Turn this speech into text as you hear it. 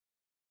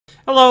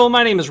Hello,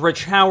 my name is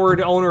Rich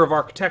Howard, owner of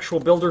Architectural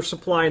Builder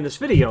Supply, and this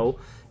video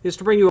is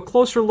to bring you a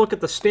closer look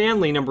at the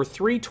Stanley number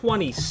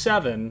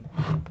 327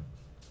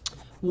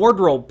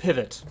 wardrobe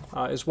pivot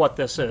is what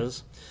this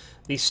is.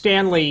 The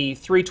Stanley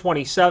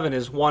 327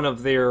 is one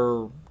of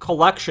their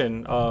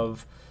collection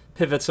of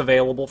pivots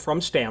available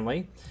from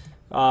Stanley.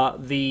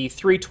 The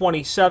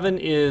 327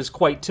 is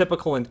quite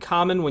typical and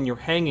common when you're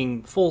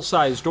hanging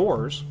full-size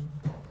doors.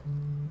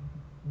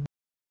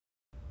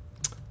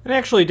 And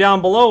actually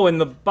down below in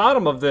the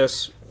bottom of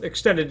this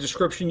extended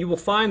description you will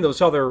find those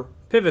other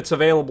pivots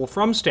available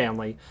from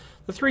Stanley.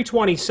 The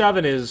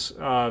 327 is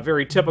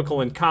very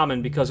typical and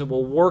common because it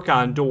will work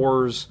on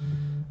doors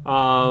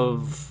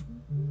of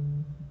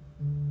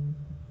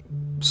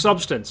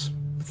substance,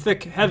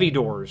 thick, heavy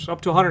doors, up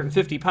to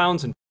 150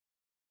 pounds. And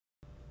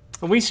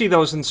we see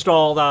those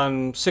installed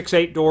on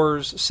 6'8"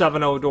 doors,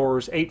 7'0"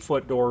 doors,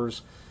 8-foot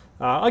doors,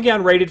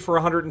 again rated for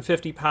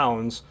 150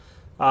 pounds.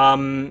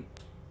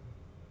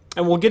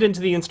 And we'll get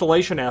into the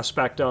installation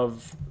aspect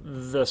of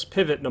this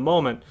pivot in a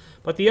moment.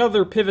 But the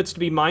other pivots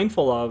to be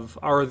mindful of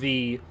are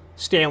the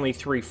Stanley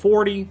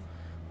 340,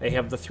 they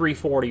have the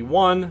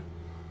 341,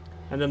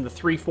 and then the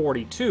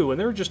 342. And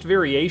they're just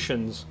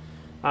variations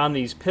on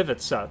these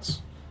pivot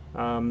sets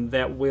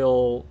that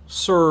will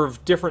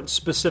serve different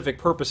specific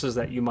purposes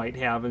that you might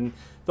have. And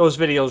those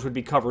videos would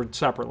be covered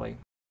separately.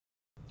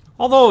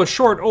 Although a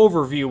short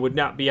overview would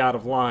not be out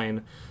of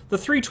line, the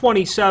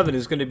 327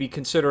 is going to be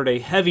considered a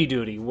heavy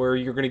duty, where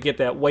you're going to get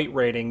that weight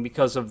rating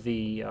because of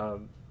the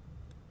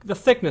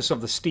thickness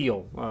of the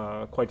steel,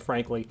 quite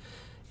frankly,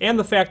 and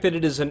the fact that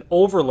it is an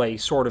overlay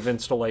sort of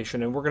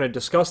installation, and we're going to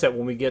discuss that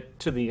when we get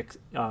to the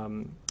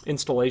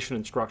installation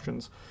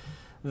instructions.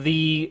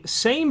 The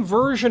same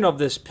version of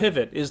this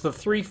pivot is the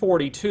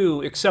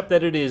 342, except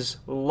that it is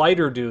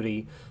lighter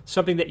duty,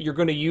 something that you're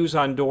going to use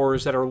on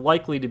doors that are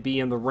likely to be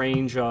in the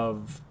range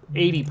of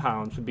 80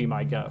 pounds would be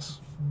my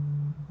guess.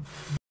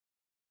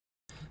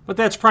 But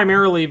that's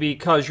primarily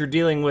because you're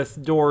dealing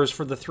with doors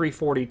for the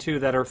 342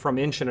 that are from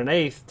 1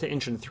 1/8" to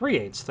 1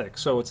 3/8" thick,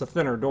 so it's a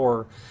thinner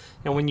door.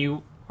 And when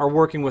you are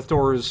working with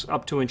doors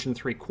up to 1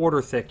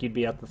 3/4" thick, you'd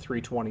be at the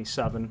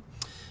 327.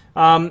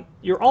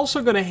 You're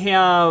also going to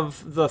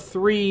have the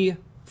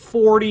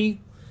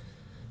 340,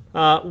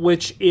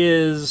 which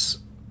is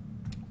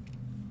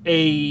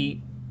a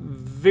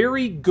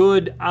very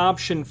good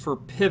option for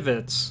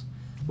pivots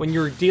when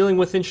you're dealing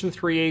with 1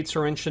 3/8"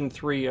 or 1 1/8"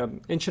 to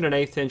 1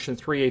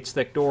 3/8"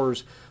 thick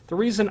doors. The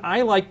reason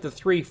I like the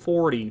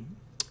 340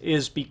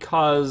 is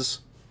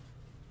because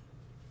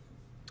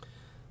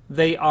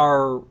they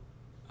are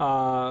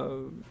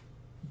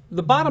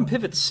the bottom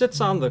pivot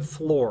sits on the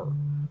floor,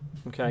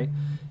 okay,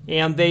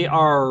 and they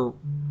are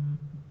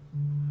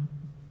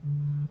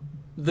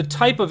the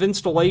type of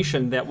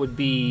installation that would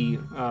be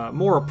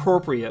more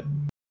appropriate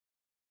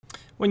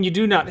when you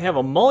do not have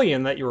a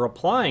mullion that you're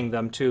applying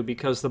them to,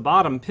 because the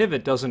bottom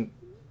pivot doesn't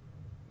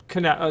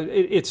connect,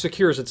 it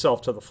secures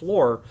itself to the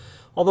floor,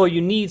 although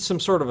you need some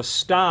sort of a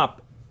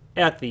stop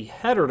at the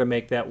header to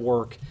make that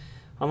work,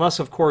 unless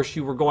of course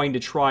you were going to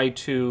try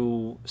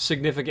to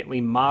significantly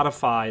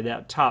modify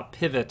that top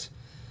pivot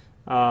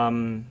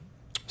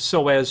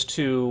so as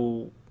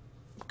to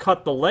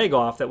cut the leg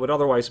off that would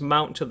otherwise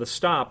mount to the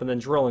stop and then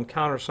drill and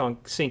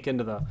countersink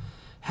into the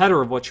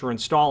header of what you're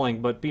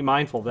installing. But be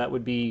mindful, that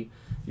would be,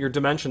 your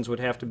dimensions would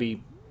have to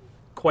be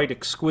quite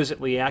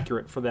exquisitely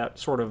accurate for that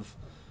sort of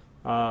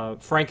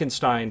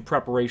Frankenstein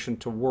preparation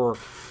to work.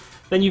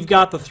 Then you've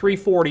got the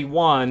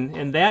 341,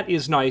 and that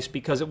is nice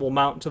because it will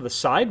mount to the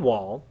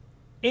sidewall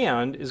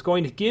and is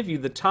going to give you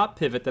the top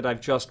pivot that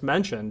I've just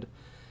mentioned,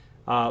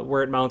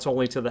 where it mounts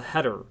only to the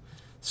header.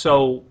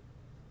 So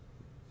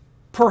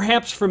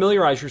perhaps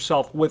familiarize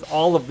yourself with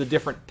all of the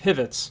different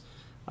pivots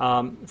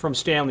from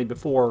Stanley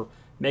before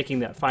making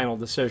that final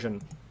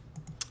decision.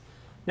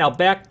 Now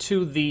back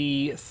to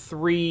the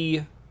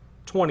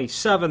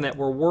 327 that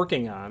we're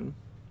working on.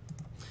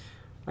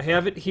 I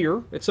have it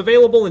here. It's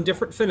available in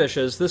different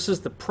finishes. This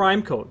is the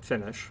prime coat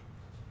finish.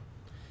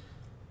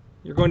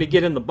 You're going to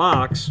get in the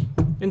box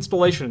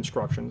installation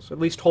instructions, at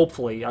least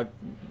hopefully. I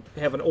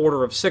have an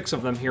order of 6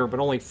 of them here, but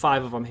only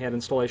 5 of them had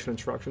installation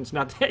instructions.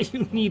 Not that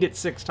you need it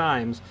 6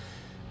 times,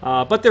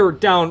 but they're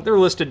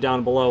listed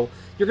down below.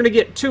 You're going to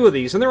get 2 of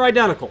these, and they're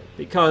identical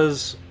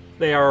because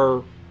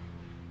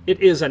it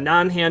is a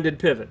non-handed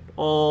pivot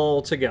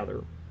all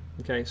together.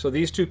 Okay, so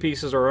these 2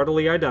 pieces are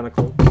utterly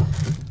identical.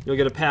 You'll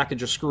get a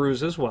package of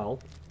screws as well.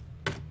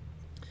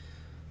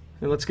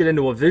 And let's get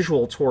into a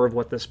visual tour of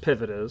what this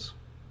pivot is.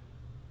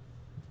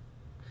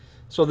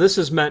 So this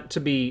is meant to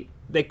be,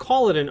 they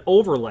call it an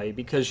overlay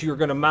because you're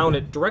going to mount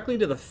it directly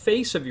to the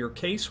face of your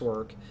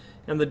casework,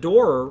 and the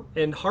door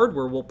and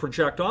hardware will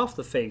project off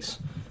the face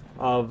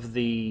of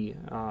the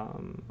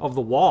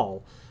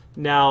wall.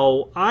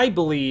 Now, I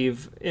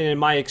believe, in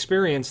my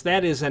experience,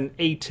 that is an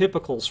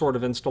atypical sort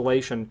of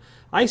installation.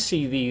 I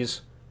see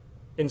these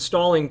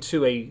installing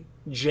to a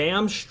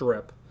jam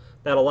strip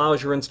that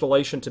allows your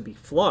installation to be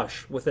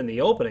flush within the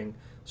opening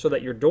so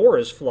that your door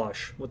is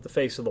flush with the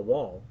face of the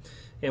wall.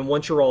 And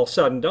once you're all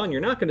said and done,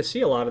 you're not going to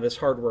see a lot of this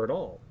hardware at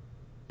all,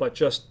 but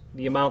just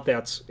the amount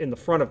that's in the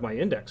front of my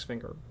index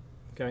finger.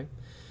 Okay.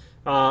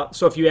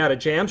 So if you add a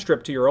jam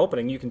strip to your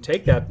opening, you can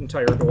take that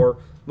entire door,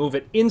 move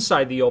it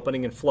inside the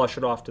opening, and flush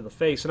it off to the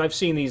face. And I've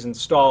seen these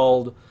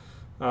installed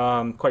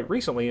quite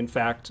recently, in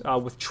fact,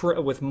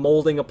 with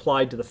molding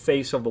applied to the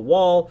face of the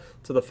wall,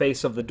 to the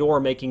face of the door,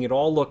 making it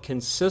all look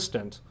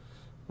consistent,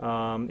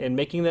 and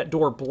making that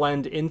door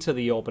blend into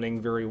the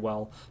opening very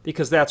well,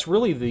 because that's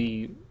really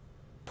the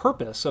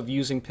purpose of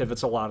using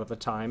pivots a lot of the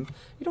time.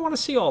 You don't want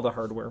to see all the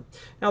hardware.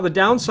 Now, the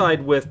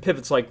downside with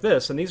pivots like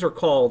this, and these are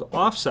called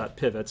offset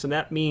pivots, and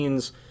that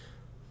means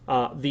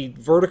the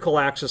vertical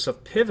axis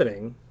of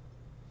pivoting,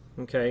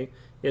 okay,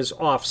 is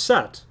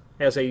offset,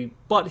 as a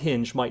butt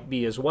hinge might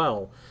be as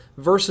well,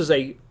 versus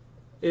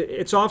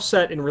it's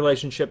offset in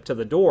relationship to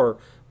the door,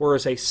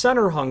 whereas a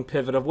center hung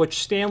pivot, of which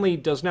Stanley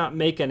does not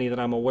make any that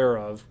I'm aware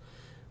of,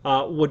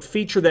 would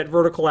feature that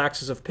vertical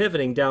axis of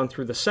pivoting down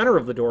through the center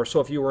of the door. So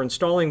if you were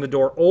installing the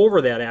door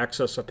over that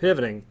axis of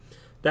pivoting,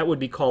 that would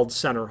be called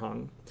center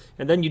hung.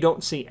 And then you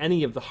don't see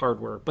any of the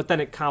hardware, but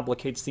then it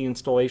complicates the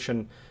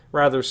installation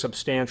rather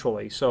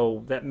substantially.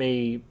 So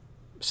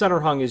center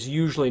hung is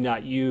usually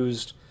not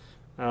used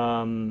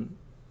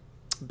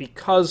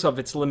because of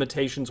its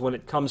limitations when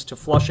it comes to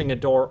flushing a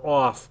door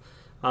off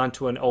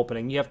onto an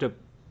opening. You have to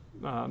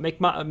make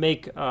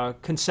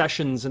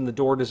concessions in the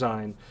door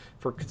design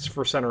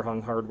for center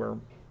hung hardware.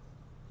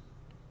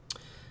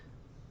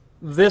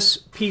 This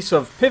piece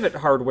of pivot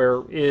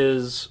hardware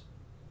is,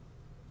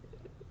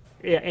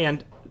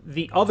 and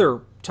the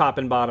other top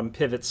and bottom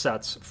pivot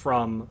sets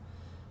from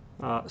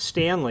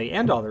Stanley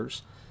and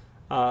others,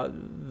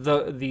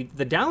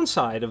 the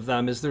downside of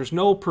them is there's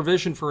no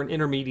provision for an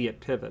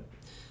intermediate pivot.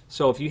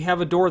 So if you have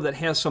a door that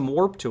has some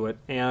warp to it,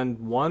 and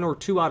 1 or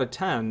 2 out of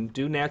 10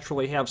 do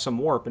naturally have some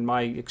warp, in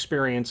my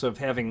experience of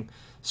having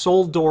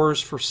sold doors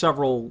for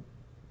several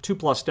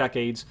 2+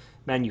 decades,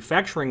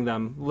 manufacturing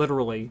them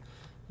literally,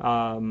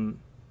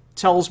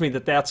 tells me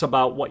that that's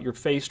about what you're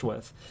faced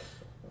with.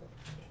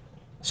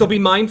 So be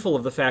mindful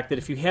of the fact that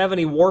if you have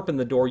any warp in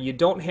the door, you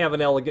don't have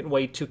an elegant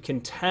way to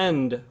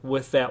contend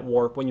with that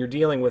warp when you're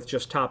dealing with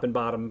just top and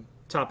bottom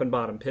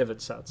pivot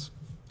sets.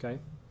 Okay.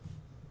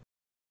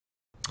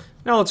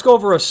 Now let's go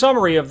over a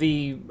summary of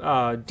the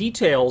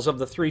details of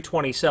the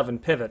 327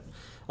 pivot.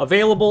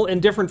 Available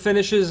in different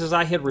finishes, as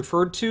I had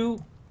referred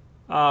to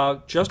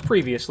just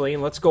previously,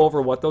 and let's go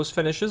over what those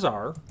finishes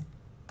are.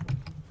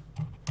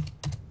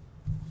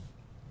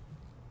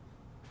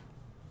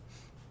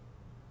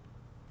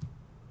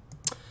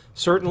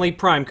 Certainly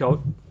prime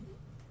coat.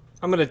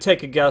 I'm going to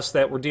take a guess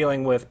that we're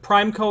dealing with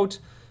prime coat,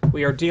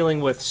 we are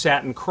dealing with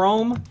satin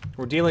chrome,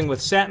 we're dealing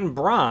with satin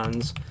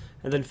bronze,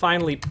 and then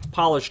finally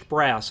polished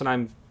brass. And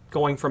I'm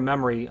going from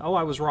memory. Oh,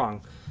 I was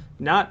wrong.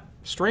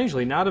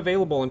 Strangely, not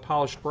available in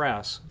polished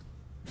brass.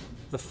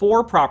 The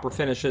 4 proper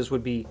finishes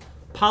would be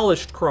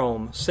polished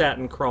chrome,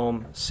 satin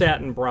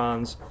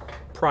bronze,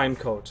 prime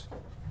coat.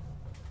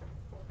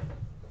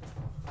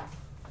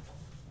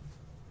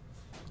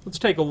 Let's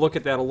take a look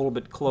at that a little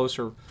bit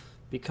closer,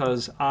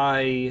 because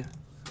I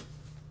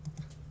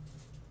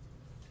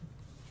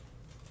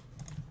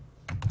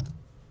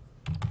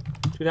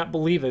do not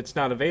believe it's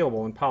not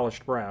available in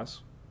polished brass.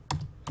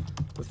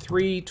 The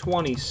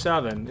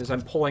 327, as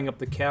I'm pulling up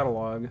the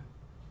catalog.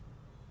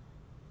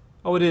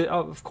 Oh, it is.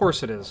 Oh, of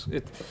course it is.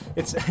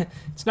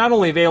 It's not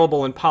only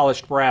available in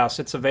polished brass,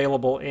 it's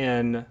available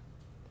in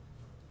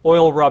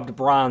oil rubbed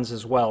bronze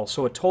as well.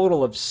 So a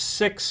total of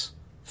 6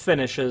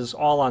 finishes,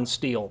 all on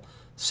steel.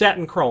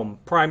 Satin chrome,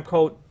 prime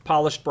coat,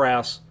 polished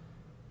brass,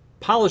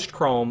 polished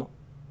chrome,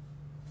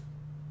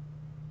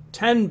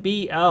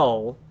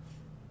 10BL,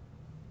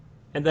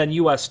 and then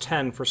US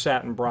 10 for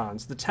satin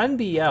bronze. The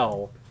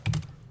 10BL,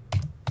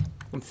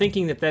 I'm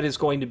thinking that is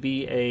going to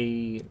be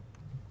a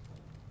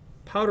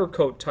powder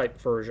coat type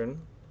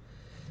version.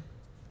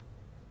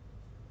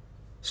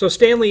 So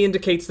Stanley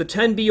indicates the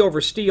 10B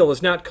over steel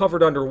is not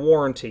covered under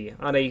warranty.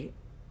 On a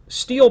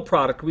steel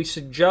product, we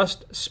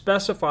suggest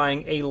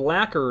specifying a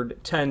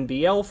lacquered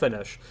 10BL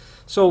finish.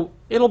 So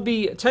it'll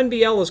be,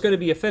 10BL is going to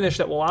be a finish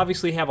that will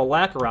obviously have a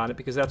lacquer on it,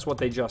 because that's what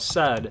they just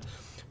said,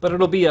 but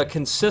it'll be a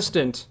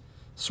consistent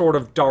sort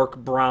of dark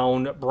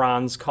brown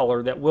bronze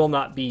color that will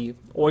not be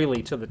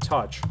oily to the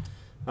touch.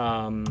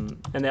 And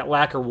that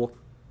lacquer will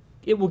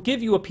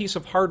give you a piece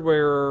of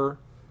hardware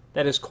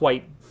that is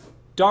quite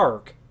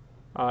dark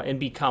and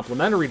be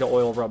complementary to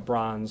oil rub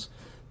bronze,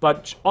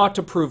 but ought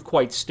to prove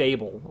quite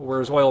stable,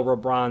 whereas oil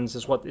rub bronze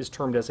is what is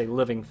termed as a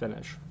living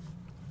finish.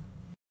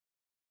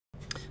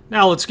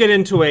 Now let's get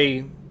into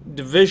a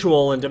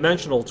visual and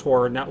dimensional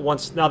tour now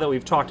that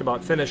we've talked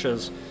about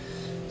finishes.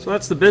 So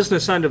that's the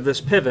business end of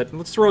this pivot.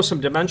 Let's throw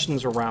some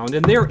dimensions around,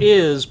 and there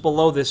is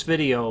below this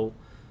video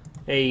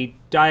a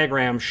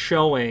diagram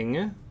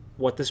showing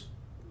what this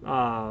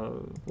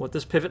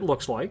pivot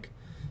looks like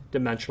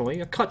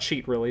dimensionally. A cut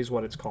sheet really is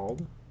what it's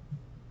called.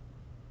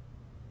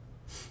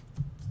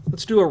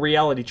 Let's do a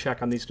reality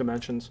check on these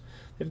dimensions.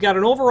 They've got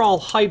an overall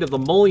height of the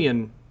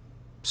mullion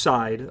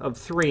side of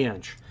 3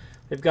 inch.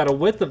 They've got a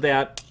width of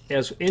that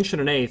as 1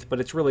 1/8, but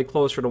it's really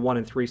closer to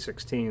 1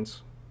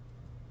 3/16.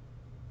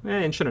 1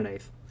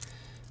 1/8.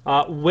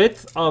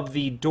 Width of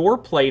the door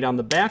plate on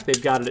the back,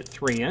 they've got it at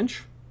 3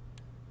 inch.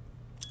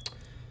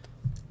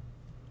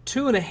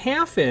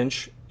 2.5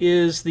 inch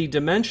is the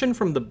dimension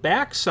from the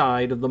back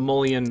side of the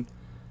mullion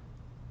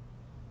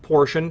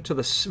portion to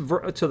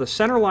the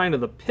center line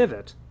of the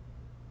pivot.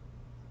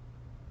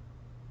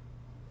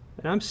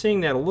 And I'm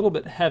seeing that a little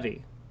bit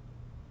heavy.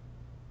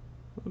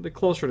 A little bit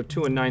closer to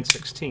 2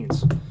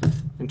 9/16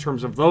 in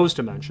terms of those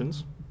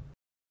dimensions.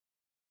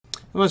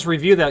 And let's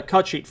review that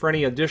cut sheet for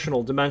any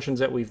additional dimensions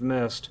that we've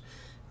missed.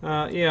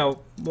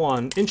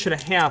 1.5 inch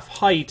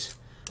height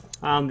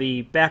on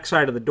the back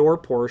side of the door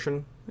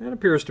portion. That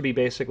appears to be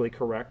basically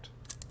correct.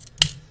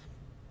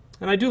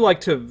 And I do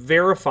like to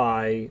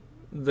verify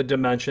the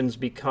dimensions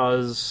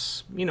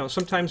because, you know,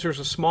 sometimes there's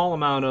a small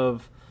amount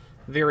of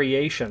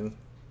variation.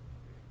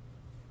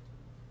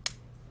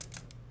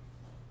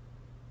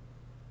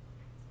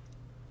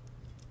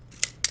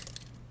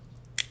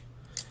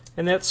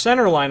 And that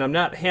center line I'm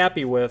not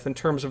happy with in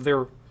terms of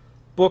their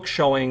book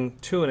showing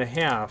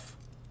 2.5.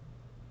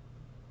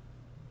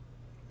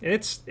 And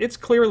it's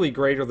clearly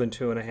greater than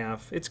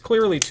 2.5. It's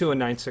clearly 2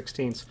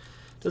 9/16.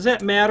 Does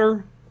that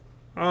matter?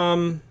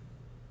 Yeah,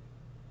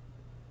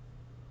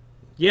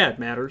 it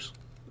matters.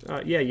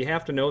 Yeah, you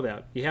have to know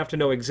that. You have to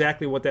know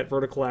exactly what that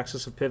vertical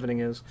axis of pivoting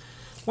is.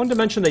 One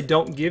dimension they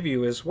don't give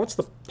you is what's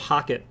the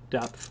pocket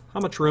depth? How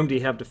much room do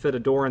you have to fit a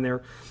door in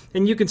there?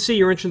 And you can see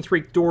your 1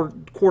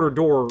 3/4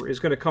 door is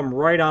going to come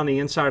right on the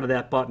inside of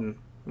that button.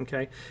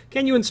 Okay.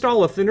 Can you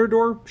install a thinner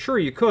door? Sure,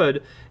 you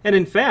could. And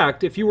in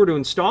fact, if you were to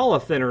install a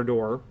thinner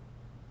door,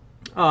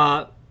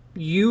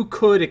 you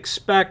could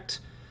expect,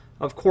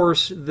 of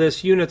course,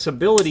 this unit's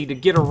ability to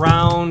get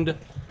around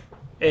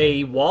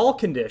a wall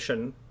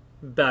condition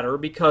better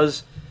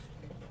because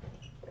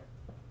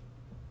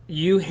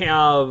you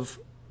have,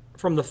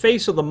 from the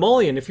face of the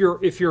mullion, if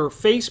you're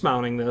face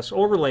mounting this,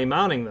 overlay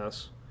mounting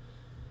this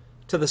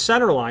to the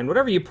center line,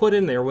 whatever you put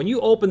in there, when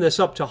you open this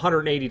up to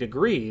 180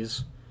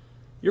 degrees,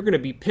 you're going to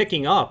be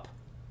picking up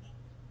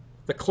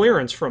the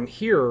clearance from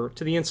here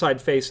to the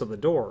inside face of the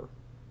door.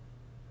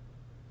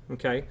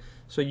 Okay,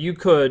 so you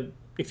could,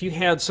 if you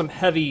had some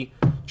heavy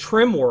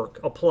trim work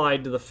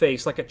applied to the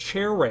face, like a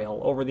chair rail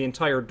over the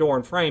entire door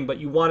and frame, but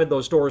you wanted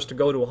those doors to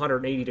go to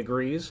 180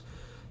 degrees,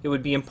 it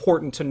would be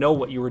important to know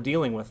what you were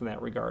dealing with in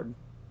that regard.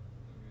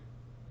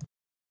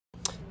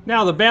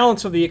 Now, the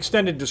balance of the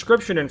extended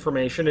description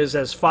information is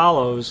as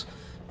follows.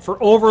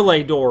 For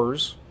overlay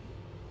doors,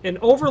 an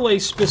overlay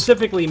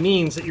specifically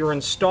means that you're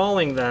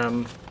installing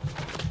them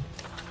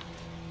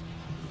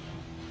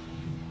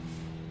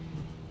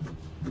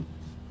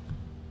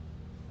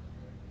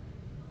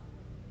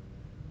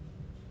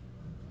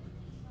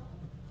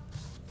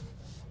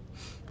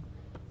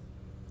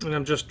and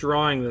I'm just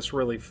drawing this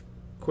really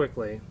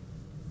quickly.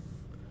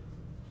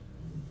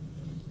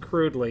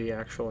 Crudely,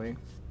 actually.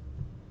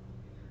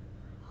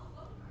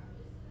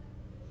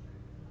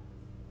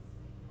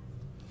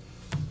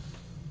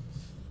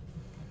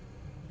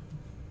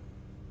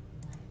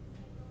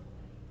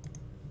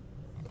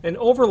 An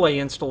overlay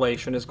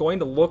installation is going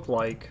to look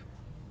like,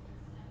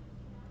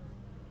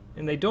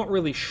 and they don't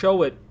really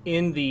show it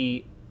in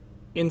the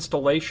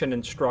installation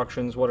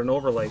instructions what an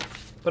overlay,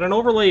 but an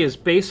overlay is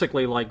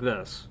basically like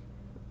this,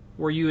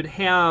 where you would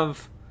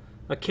have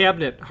a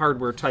cabinet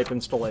hardware type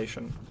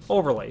installation.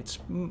 Overlay.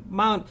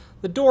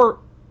 The door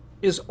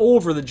is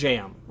over the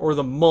jamb, or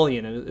the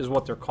mullion is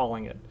what they're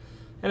calling it.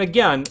 And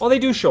again, well, they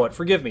do show it,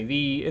 forgive me.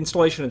 The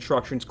installation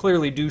instructions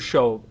clearly do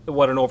show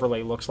what an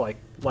overlay looks like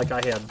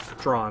I had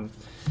drawn.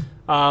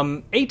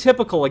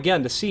 Atypical,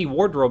 again, to see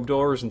wardrobe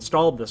doors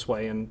installed this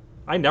way, and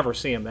I never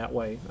see them that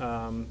way.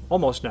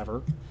 Almost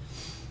never.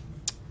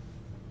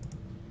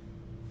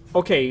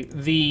 Okay,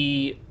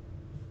 the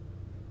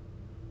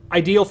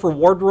ideal for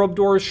wardrobe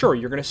doors, sure,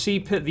 you're going to see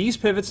these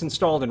pivots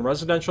installed in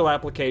residential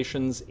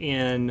applications,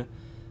 in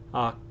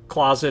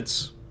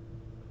closets,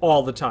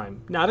 all the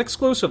time. Not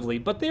exclusively,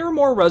 but they are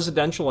more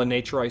residential in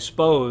nature, I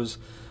suppose.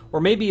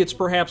 Or maybe it's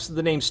perhaps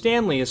the name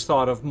Stanley is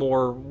thought of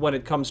more when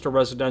it comes to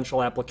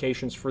residential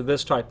applications for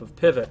this type of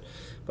pivot.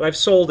 But I've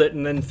sold it,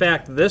 and in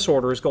fact, this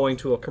order is going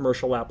to a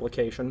commercial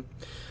application.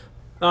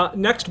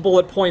 Next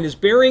bullet point is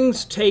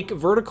bearings take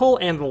vertical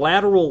and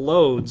lateral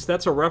loads.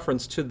 That's a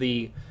reference to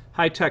the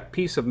high-tech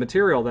piece of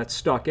material that's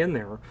stuck in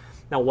there.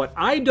 Now, what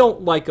I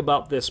don't like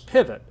about this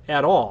pivot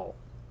at all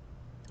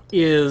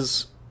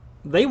is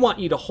they want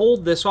you to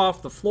hold this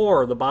off the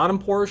floor, the bottom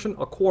portion,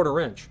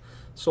 1/4 inch.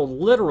 So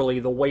literally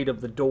the weight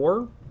of the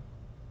door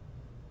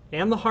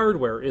and the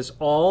hardware is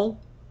all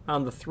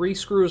on the 3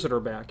 screws that are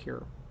back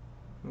here.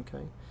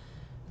 Okay,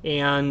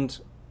 and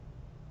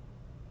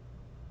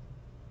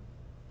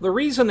the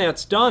reason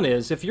that's done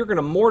is if you're going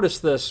to mortise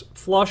this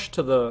flush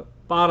to the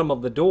bottom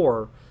of the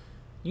door,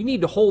 you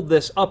need to hold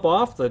this up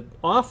off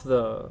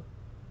the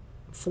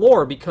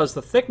floor because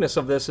the thickness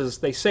of this is,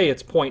 they say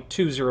it's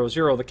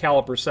 0.200. The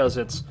caliper says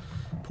it's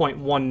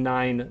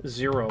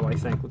 0.190, I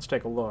think. Let's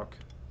take a look.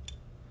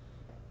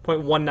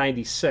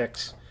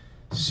 0.196.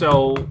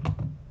 So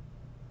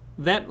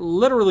that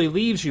literally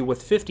leaves you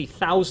with 50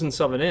 thousandths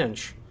of an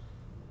inch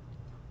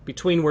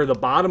between where the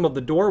bottom of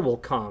the door will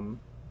come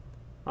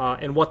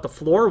and what the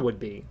floor would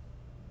be.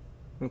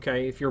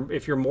 Okay, if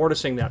you're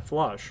mortising that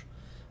flush,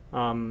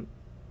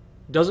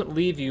 doesn't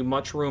leave you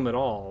much room at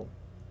all.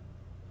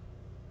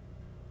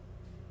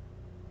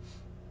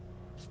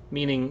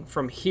 Meaning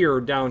from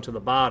here down to the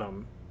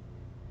bottom,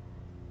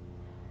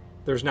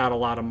 there's not a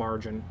lot of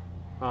margin.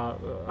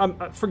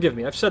 Forgive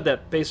me, I've said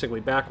that basically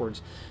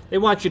backwards. They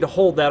want you to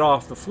hold that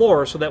off the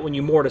floor so that when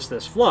you mortise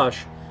this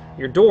flush,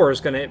 your door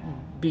is going to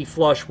be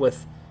flush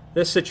with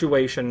this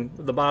situation,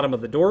 the bottom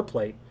of the door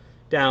plate,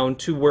 down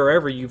to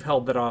wherever you've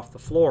held that off the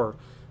floor.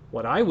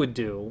 What I would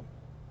do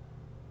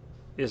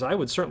is I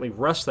would certainly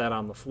rest that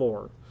on the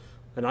floor.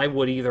 And I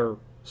would either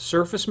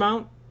surface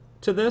mount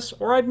to this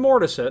or I'd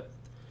mortise it.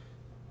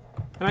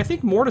 And I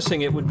think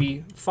mortising it would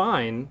be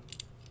fine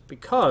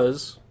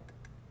because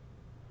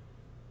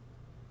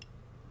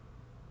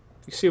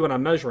you see what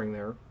I'm measuring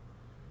there.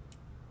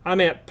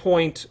 I'm at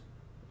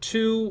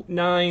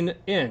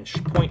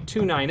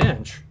 0.29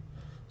 inch.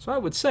 So I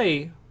would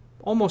say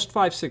almost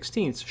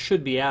 5/16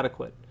 should be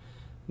adequate.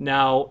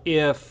 Now,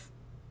 if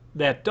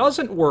that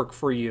doesn't work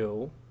for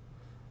you,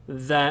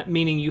 that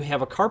meaning you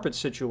have a carpet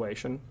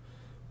situation,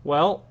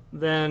 well,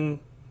 then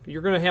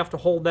you're going to have to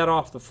hold that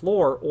off the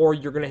floor, or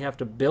you're going to have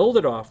to build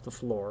it off the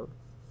floor,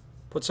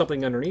 put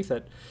something underneath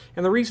it.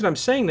 And the reason I'm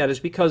saying that is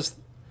because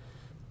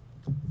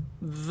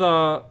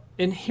the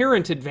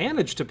inherent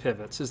advantage to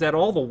pivots is that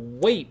all the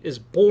weight is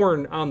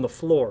borne on the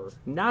floor,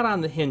 not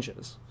on the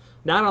hinges,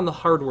 not on the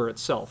hardware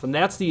itself. And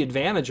that's the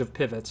advantage of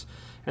pivots.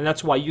 And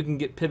that's why you can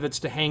get pivots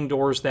to hang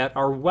doors that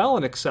are well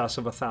in excess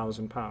of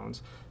 1,000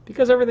 pounds,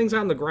 because everything's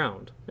on the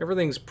ground.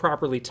 Everything's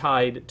properly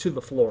tied to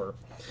the floor.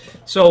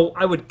 So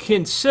I would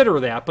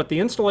consider that, but the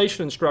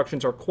installation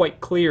instructions are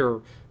quite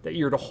clear that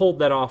you're to hold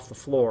that off the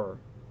floor.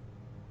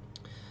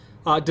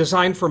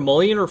 Designed for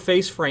mullion or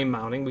face frame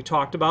mounting, we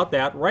talked about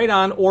that. Right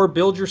on, or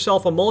build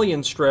yourself a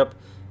mullion strip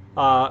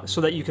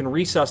so that you can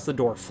recess the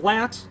door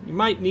flat. You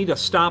might need a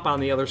stop on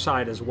the other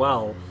side as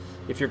well.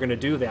 If you're going to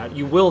do that,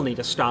 you will need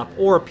a stop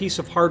or a piece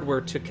of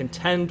hardware to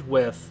contend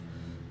with,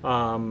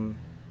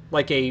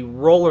 like a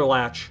roller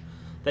latch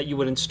that you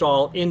would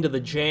install into the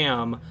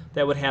jamb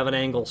that would have an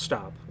angle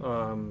stop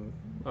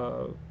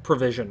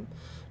provision.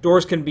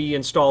 Doors can be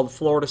installed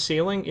floor to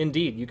ceiling.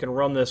 Indeed, you can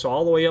run this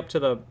all the way up to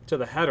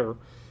the header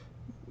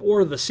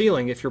or the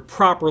ceiling if you're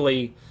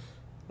properly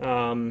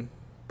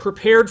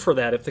prepared for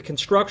that. If the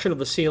construction of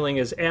the ceiling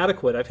is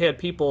adequate, I've had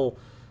people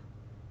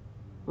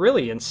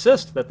really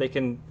insist that they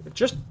can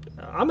just,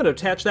 I'm going to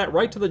attach that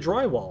right to the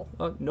drywall.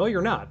 No,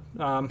 you're not.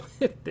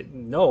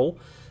 No.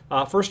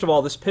 First of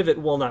all, this pivot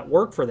will not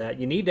work for that.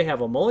 You need to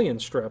have a mullion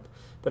strip,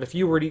 but if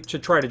you were to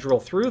try to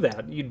drill through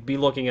that, you'd be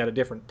looking at a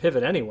different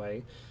pivot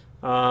anyway.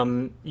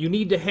 You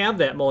need to have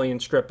that mullion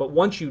strip, but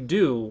once you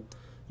do,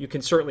 you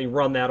can certainly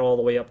run that all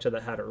the way up to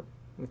the header.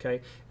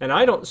 Okay, and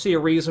I don't see a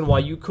reason why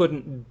you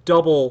couldn't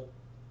double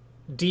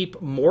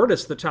deep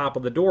mortise the top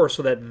of the door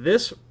so that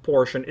this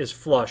portion is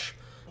flush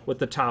with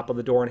the top of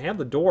the door and have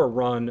the door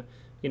run,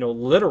 you know,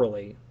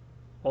 literally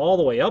all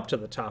the way up to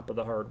the top of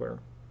the hardware.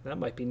 That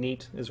might be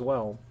neat as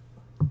well.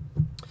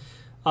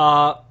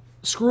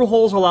 Screw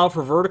holes allow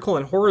for vertical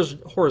and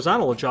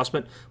horizontal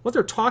adjustment. What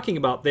they're talking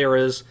about there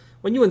is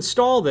when you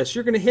install this,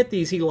 you're going to hit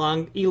these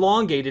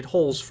elongated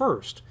holes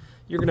first.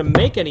 You're going to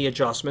make any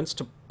adjustments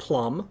to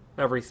plumb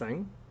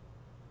everything,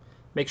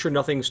 make sure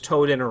nothing's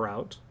towed in or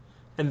out,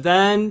 and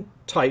then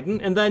tighten,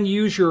 and then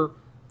use your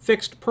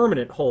fixed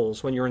permanent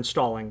holes when you're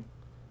installing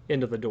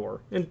into the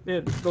door. And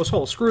those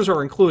holes, screws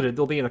are included.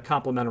 They'll be in a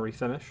complementary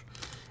finish.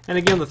 And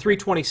again, the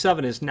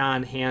 327 is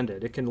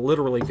non-handed. It can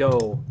literally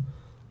go,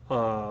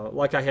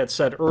 like I had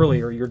said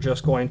earlier, you're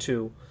just going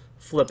to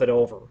flip it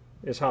over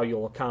is how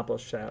you'll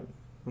accomplish that.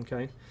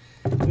 Okay.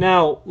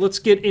 Now, let's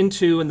get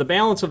into, and the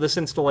balance of this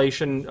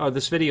installation,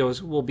 this video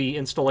will be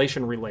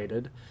installation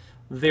related.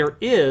 There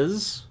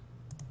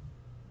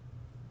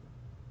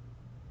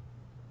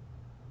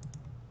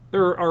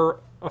are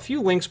a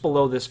few links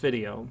below this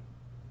video,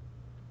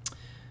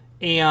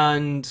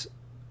 and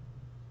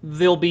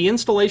there'll be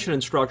installation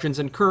instructions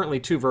and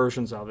currently 2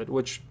 versions of it,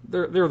 which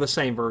they're the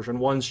same version.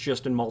 One's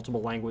just in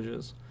multiple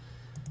languages.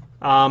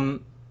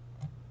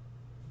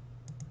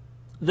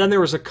 Then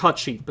there was a cut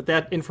sheet, but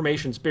that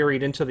information's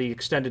buried into the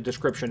extended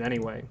description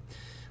anyway.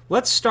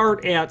 Let's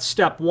start at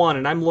step 1,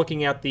 and I'm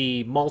looking at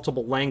the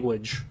multiple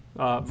language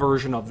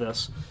version of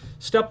this.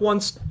 Step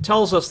 1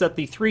 tells us that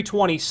the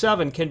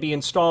 327 can be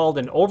installed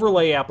in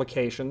overlay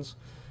applications,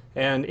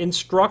 and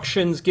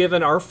instructions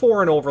given are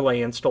for an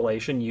overlay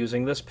installation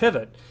using this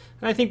pivot.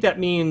 And I think that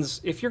means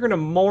if you're going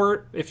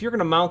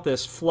to mount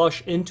this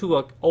flush into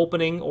an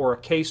opening or a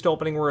cased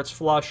opening where it's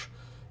flush,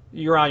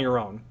 you're on your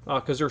own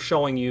because they're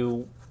showing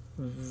you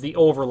the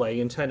overlay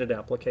intended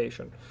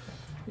application.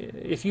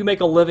 If you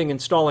make a living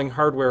installing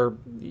hardware,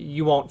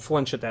 you won't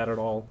flinch at that at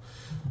all.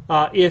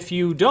 If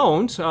you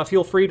don't,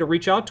 feel free to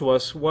reach out to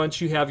us once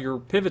you have your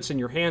pivots in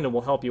your hand and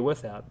we'll help you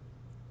with that.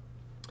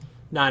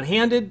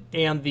 non-handed,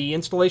 and the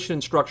installation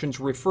instructions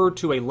refer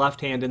to a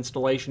left-hand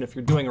installation. If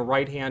you're doing a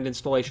right-hand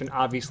installation,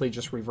 obviously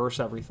just reverse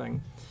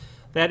everything.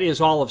 That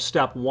is all of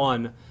step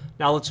 1.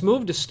 Now let's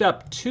move to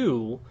step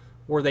 2,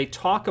 where they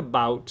talk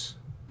about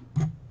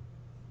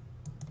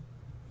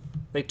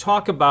the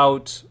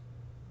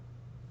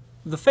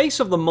face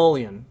of the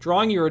mullion,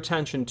 drawing your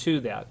attention to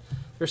that.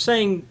 They're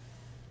saying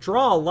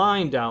draw a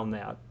line down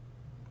that.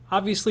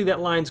 Obviously that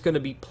line's going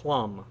to be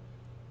plumb.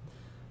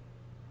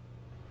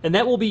 And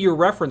that will be your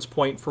reference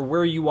point for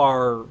where you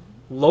are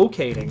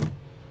locating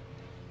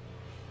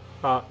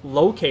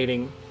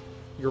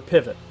your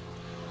pivot.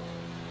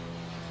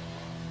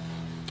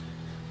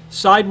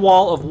 Side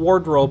wall of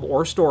wardrobe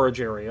or storage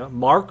area.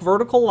 Mark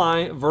vertical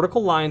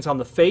lines on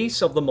the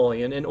face of the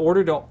mullion in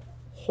order to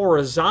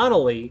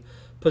horizontally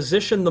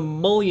position the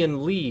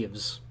mullion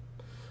leaves.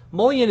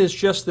 Mullion is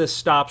just this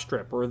stop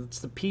strip, or it's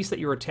the piece that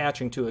you're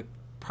attaching to it,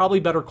 probably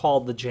better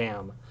called the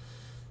jamb.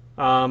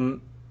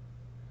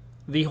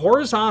 The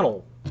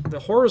horizontal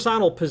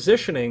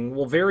positioning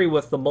will vary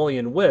with the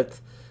mullion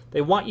width.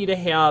 They want you to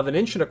have 1.25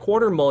 inch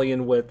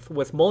mullion width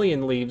with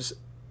mullion leaves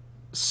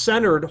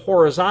centered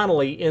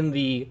horizontally in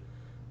the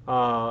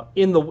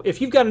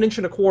if you've got 1.25 inch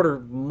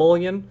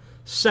mullion,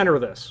 center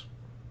this.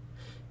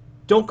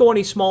 Don't go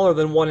any smaller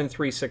than 1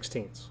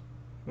 3/16.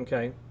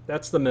 Okay,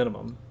 that's the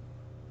minimum.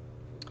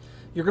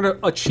 You're going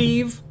to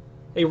achieve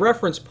a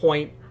reference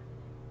point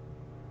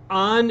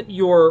on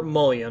your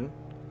mullion,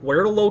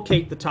 where to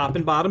locate the top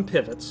and bottom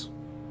pivots.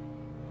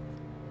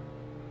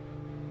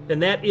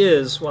 And that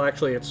is, well,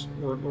 actually,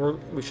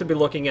 we should be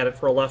looking at it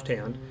for a left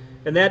hand.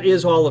 And that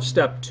is all of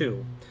step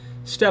 2.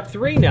 Step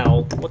 3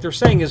 now, what they're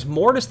saying is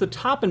mortise the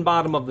top and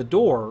bottom of the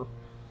door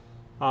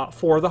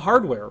for the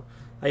hardware.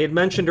 I had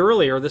mentioned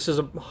earlier, this is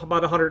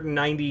about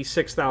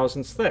 196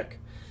 thousandths thick.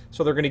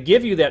 So they're going to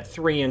give you that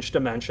 3-inch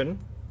dimension.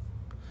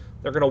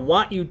 They're going to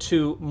want you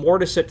to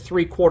mortise it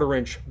 3/4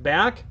 inch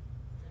back,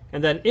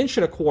 and then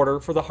 1.25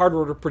 inch for the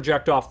hardware to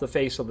project off the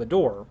face of the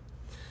door.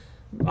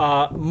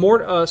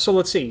 So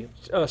let's see.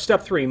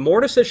 Step 3,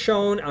 mortise is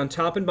shown on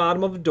top and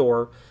bottom of the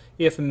door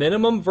if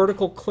minimum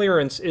vertical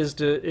clearance is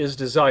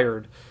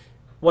desired.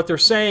 What they're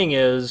saying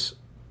is,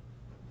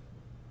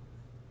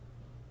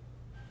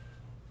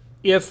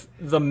 if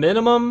the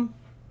minimum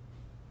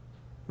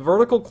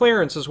vertical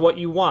clearance is what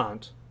you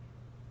want,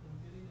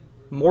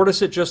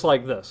 mortise it just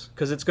like this,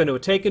 because it's going to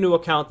take into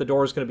account the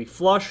door is going to be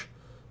flush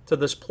to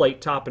this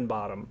plate top and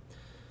bottom.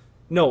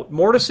 Note,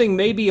 mortising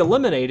may be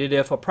eliminated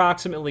if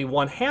approximately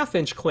 1/2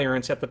 inch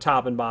clearance at the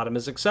top and bottom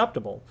is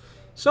acceptable.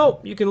 So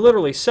you can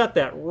literally set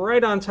that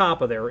right on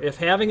top of there. If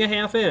having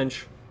 1/2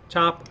 inch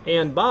top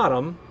and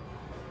bottom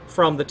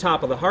from the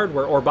top of the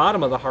hardware or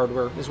bottom of the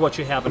hardware is what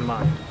you have in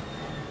mind.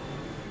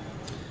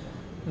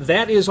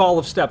 That is all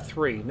of step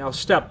 3. Now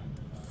step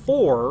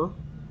 4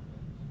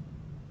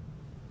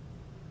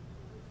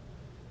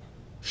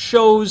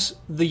 shows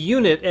the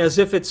unit as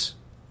if it's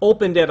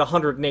opened at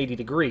 180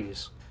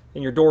 degrees,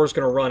 and your door is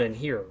going to run in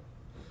here.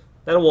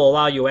 That will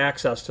allow you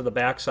access to the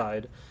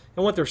backside.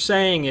 And what they're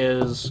saying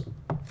is,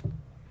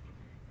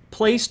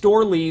 place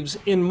door leaves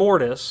in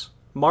mortise,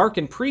 mark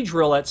and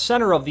pre-drill at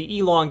center of the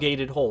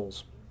elongated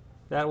holes.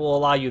 That will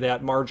allow you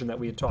that margin that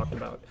we had talked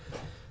about.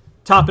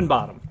 Top and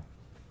bottom.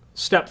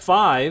 Step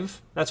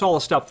 5, that's all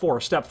of step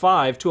 4. Step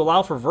 5, to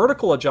allow for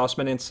vertical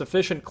adjustment and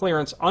sufficient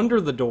clearance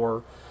under the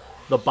door,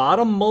 the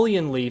bottom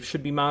mullion leaf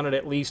should be mounted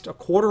at least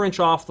 1/4 inch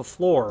off the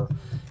floor.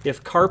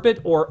 If carpet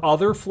or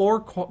other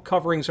floor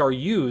coverings are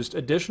used,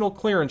 additional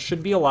clearance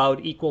should be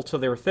allowed equal to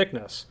their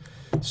thickness.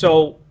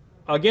 So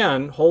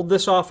again, hold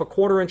this off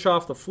 1/4 inch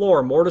off the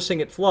floor. Mortising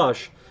it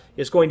flush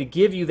is going to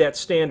give you that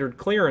standard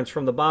clearance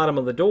from the bottom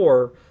of the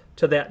door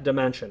to that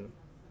dimension,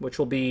 which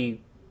will be,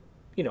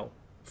 you know,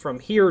 from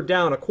here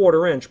down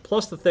 1/4 inch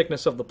plus the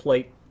thickness of the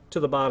plate to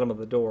the bottom of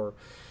the door.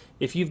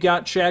 If you've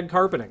got shag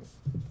carpeting,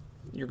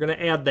 you're going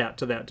to add that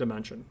to that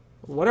dimension.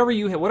 Whatever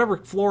you have, whatever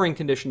flooring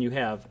condition you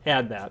have,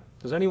 add that.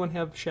 Does anyone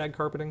have shag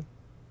carpeting?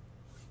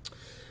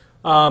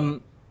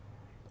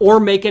 Or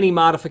make any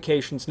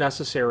modifications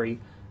necessary.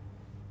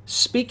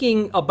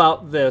 Speaking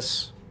about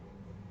this,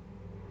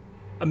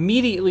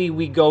 immediately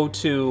we go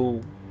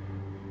to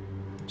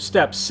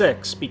step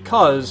 6,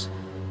 because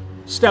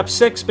step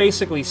 6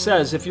 basically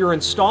says if you're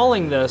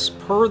installing this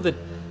per the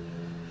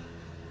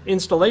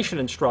installation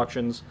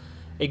instructions,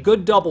 a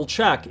good double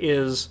check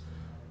is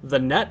the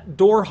net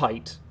door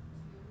height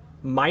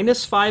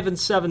minus 5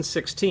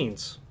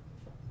 7/16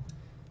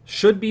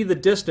 should be the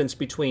distance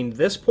between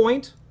this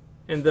point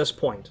and this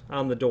point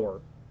on the door.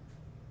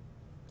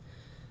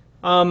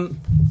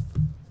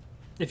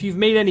 If you've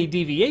made any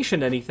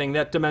deviation to anything,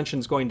 that dimension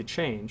is going to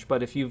change.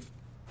 But if you've,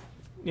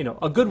 you know,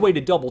 a good way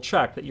to double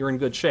check that you're in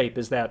good shape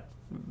is that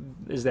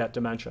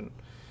dimension.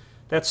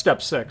 That's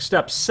step 6.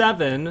 Step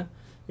 7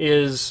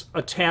 is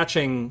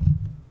attaching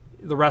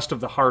the rest of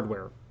the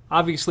hardware.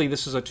 Obviously,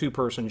 this is a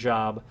 2-person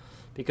job,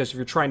 because if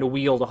you're trying to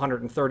wield a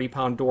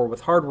 130-pound door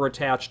with hardware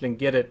attached and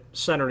get it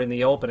centered in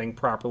the opening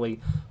properly,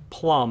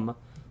 plumb,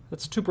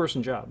 that's a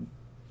 2-person job.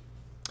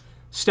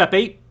 Step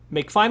 8,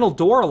 make final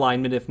door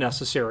alignment if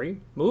necessary,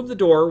 move the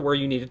door where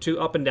you need it to,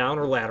 up and down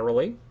or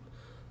laterally,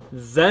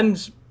 then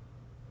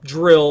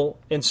drill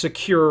and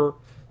secure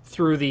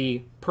through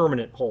the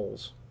permanent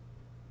holes.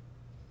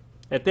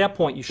 At that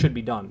point, you should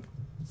be done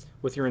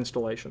with your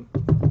installation.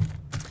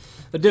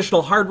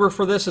 Additional hardware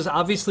for this is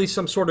obviously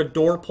some sort of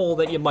door pull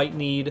that you might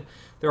need.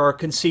 There are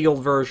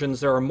concealed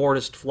versions, there are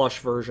mortised flush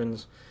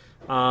versions.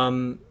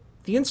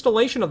 The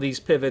installation of these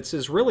pivots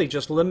is really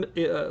just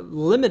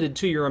limited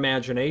to your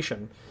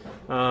imagination.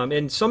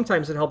 And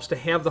sometimes it helps to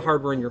have the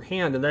hardware in your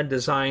hand and then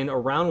design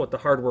around what the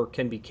hardware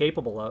can be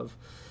capable of.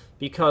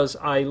 Because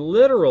I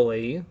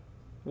literally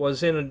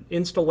was in an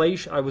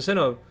installation, I was in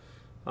a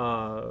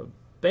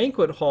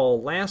banquet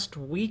hall last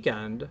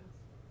weekend.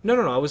 No,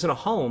 I was in a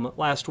home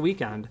last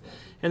weekend,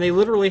 and they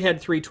literally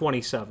had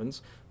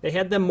 327s. They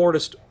had them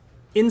mortised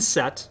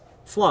inset,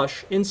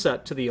 flush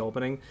inset to the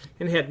opening,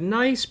 and had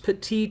nice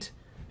petite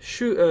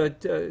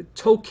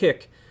toe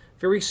kick,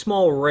 very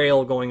small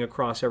rail going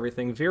across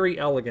everything, very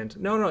elegant.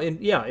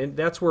 And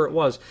that's where it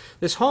was.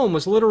 This home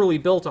was literally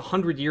built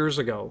 100 years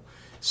ago,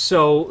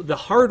 so the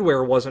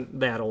hardware wasn't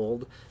that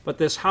old, but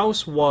this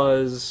house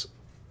was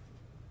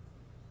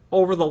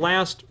over the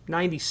last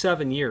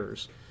 97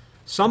 years.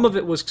 Some of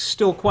it was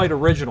still quite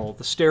original.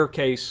 The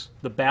staircase,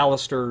 the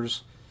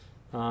balusters,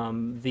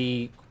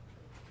 the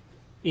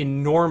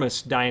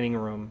enormous dining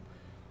room,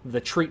 the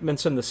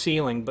treatments in the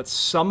ceiling, but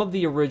some of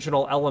the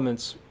original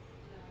elements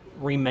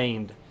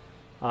remained,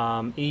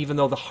 even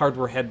though the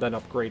hardware had been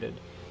upgraded.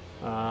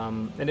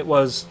 And it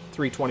was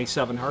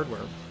 327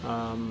 hardware.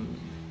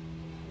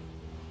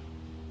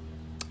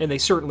 And they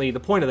certainly,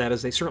 the point of that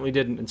is they certainly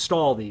didn't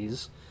install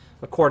these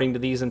according to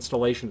these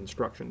installation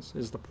instructions,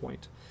 is the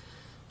point.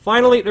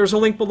 Finally, there's a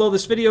link below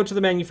this video to the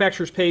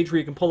manufacturer's page where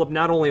you can pull up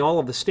not only all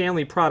of the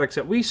Stanley products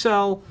that we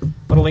sell,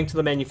 but a link to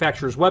the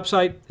manufacturer's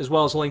website, as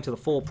well as a link to the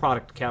full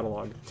product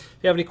catalog. If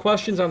you have any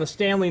questions on the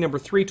Stanley number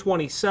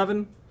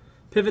 327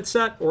 pivot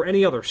set or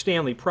any other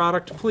Stanley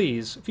product,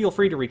 please feel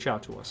free to reach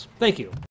out to us. Thank you.